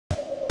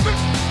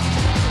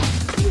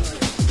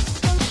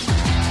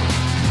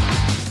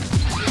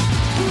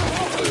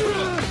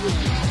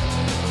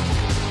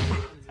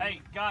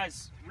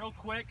guys, real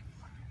quick,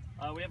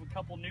 we have a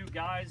couple new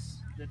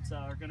guys that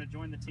are going to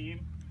join the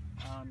team.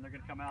 They're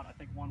going to come out. I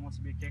think one wants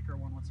to be a kicker,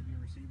 one wants to be a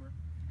receiver.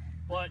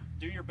 But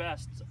do your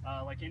best.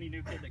 Like any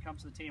new kid that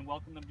comes to the team,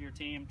 welcome them to your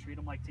team. Treat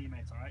them like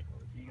teammates, all right?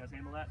 Can you guys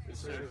handle that? Yes,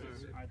 sir. All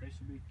right, they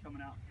should be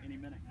coming out any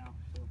minute now.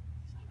 So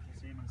we'll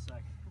see them in a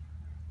sec.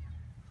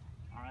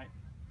 All right,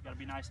 you got to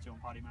be nice to them,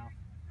 potty mouth.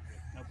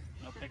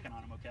 No picking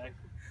on them, okay?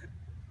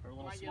 They're a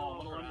little small, a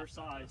little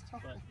undersized,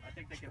 but I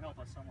think they can help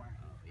us somewhere. Oh,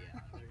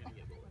 yeah, they're going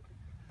to get bored.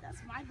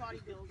 That's my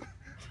body build.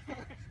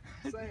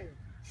 Same.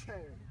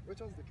 Which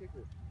one's the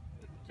kicker?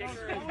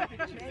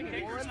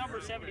 Kicker's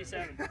number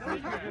 77.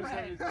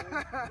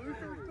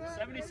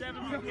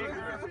 77's the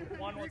kicker.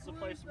 One wants to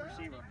play some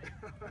receiver.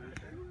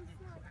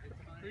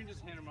 You can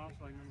just hand him off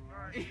like number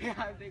 1. Yeah,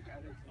 I think.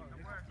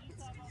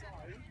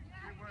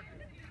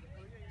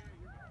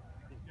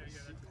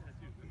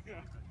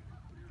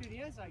 Dude, he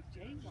has like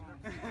James on.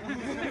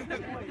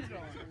 Those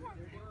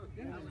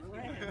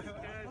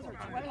are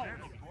 12.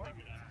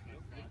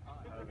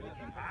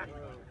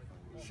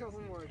 Show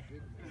them more.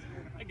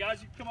 Hey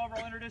guys, you can come over.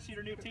 I'll introduce you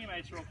to new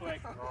teammates real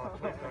quick.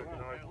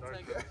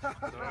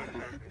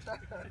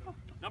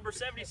 Number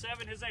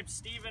 77, his name's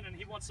Steven, and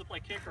he wants to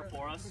play kicker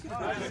for us.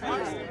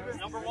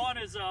 Number 1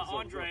 is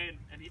Andre,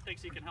 and he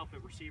thinks he can help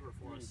at receiver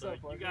for us. So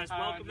you guys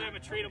welcome them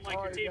and treat them like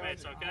your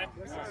teammates, okay?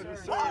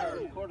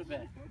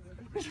 Quarterback.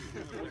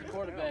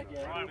 Quarterback,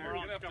 yeah. All right, we're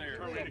on.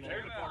 Ready to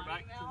carry the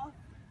quarterback.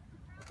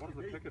 What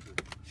does the kicker do?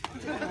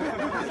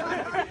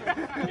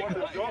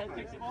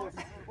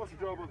 What's the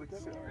job of the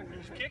kicker?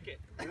 Just kick it.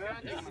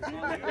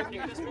 Yeah? Kick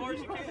it as far as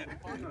you can.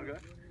 Okay.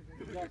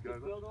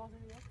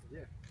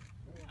 Yeah.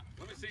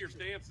 Let me see your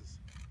stances.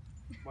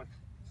 My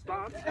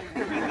stance? That's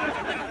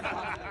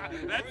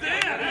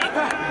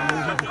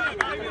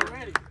it!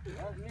 Ready.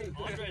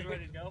 Andre's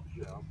ready to go.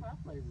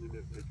 Yeah, you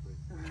didn't teach me.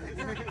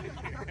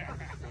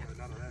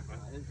 None of that, man.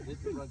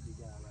 It's a rugby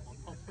guy right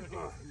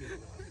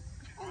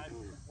All right,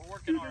 we're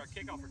working on our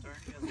kickoff return.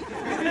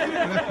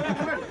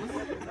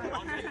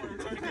 Andre, you want to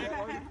return a kick?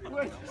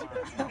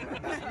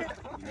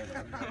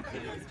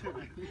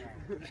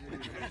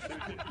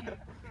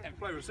 And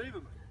play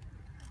receiver.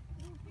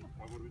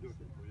 What are we doing?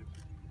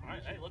 All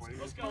right, hey,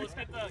 let's go. Let's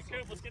get the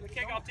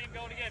kickoff team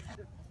going again.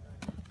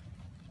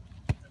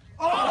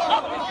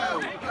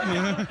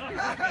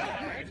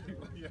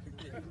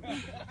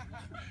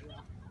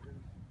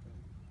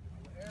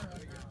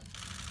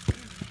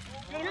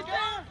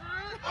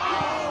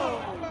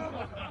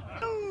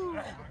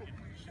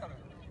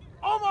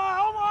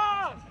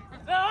 Omar!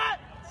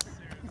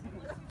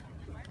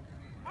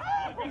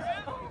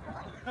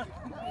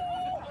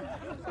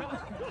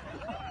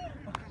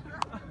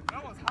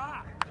 That was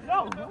hot.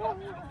 No.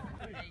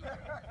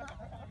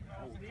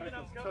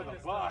 To the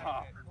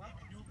bar.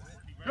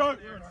 Go.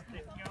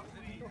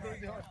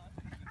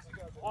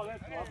 Oh,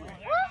 that's lovely.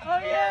 Oh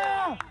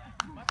yeah.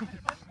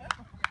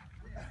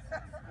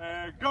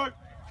 And go.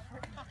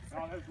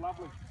 Oh, that's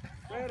lovely.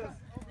 There it is.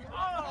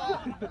 Oh.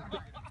 Hit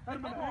him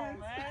in the hands.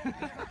 Man.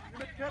 You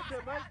make catch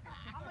that, mate.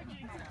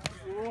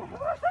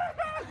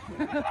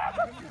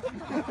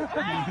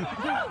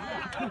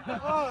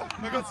 Oh,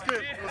 I got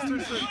scared. That was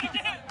too soon.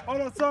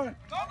 Hold on, sorry.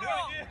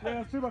 Yeah,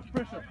 that's too much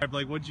pressure. All right,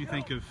 Blake, what did you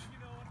think of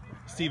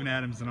Steven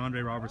Adams and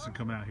Andre Roberson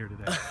coming out here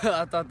today?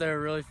 I thought they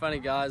were really funny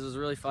guys. It was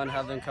really fun to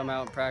have them come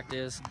out and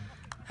practice,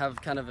 have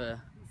kind of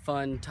a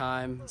fun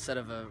time instead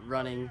of a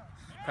running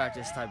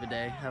practice type of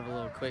day. Have a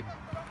little quick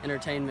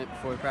entertainment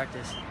before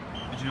practice.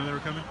 Did you know they were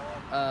coming?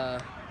 I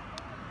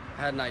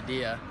had an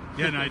idea.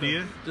 You had an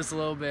idea? Just a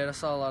little bit. I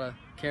saw a lot of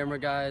camera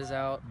guys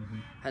out.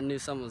 I knew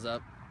something was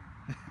up.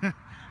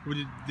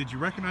 Did you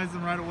recognize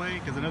them right away?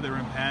 Because I know they were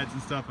in pads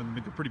and stuff, and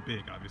they're pretty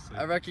big, obviously.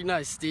 I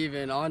recognized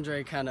Steven.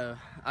 Andre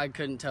I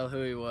couldn't tell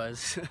who he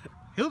was.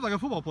 He looked like a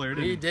football player,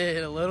 didn't he? He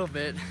did, a little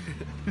bit.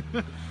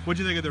 What'd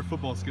you think of their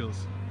football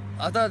skills?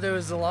 I thought it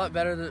was a lot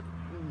better than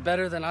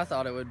I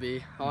thought it would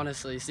be,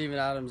 honestly. Steven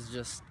Adams is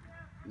just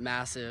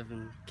massive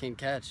and can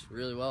catch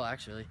really well,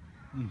 actually.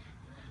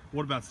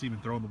 What about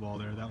Steven throwing the ball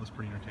there? That was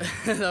pretty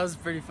entertaining. That was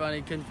pretty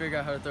funny. Couldn't figure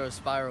out how to throw a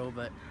spiral,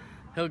 but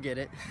he'll get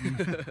it.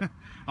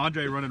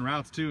 Andre running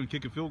routes too and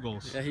kicking field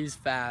goals. Yeah, he's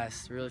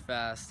fast, really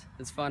fast.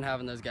 It's fun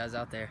having those guys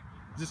out there.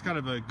 Is this kind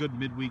of a good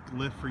midweek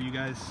lift for you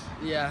guys?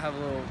 Yeah, have a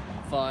little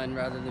fun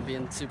rather than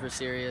being super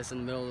serious in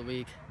the middle of the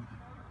week.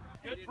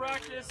 Good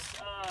practice.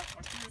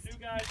 Our two new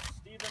guys,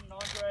 Steven and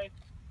Andre.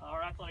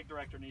 Our athletic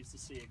director needs to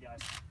see it, guys.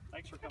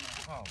 Thanks for coming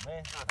out. Oh,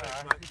 man.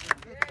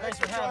 Thanks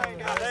for having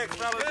me. Thanks,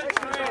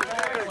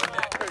 fellas.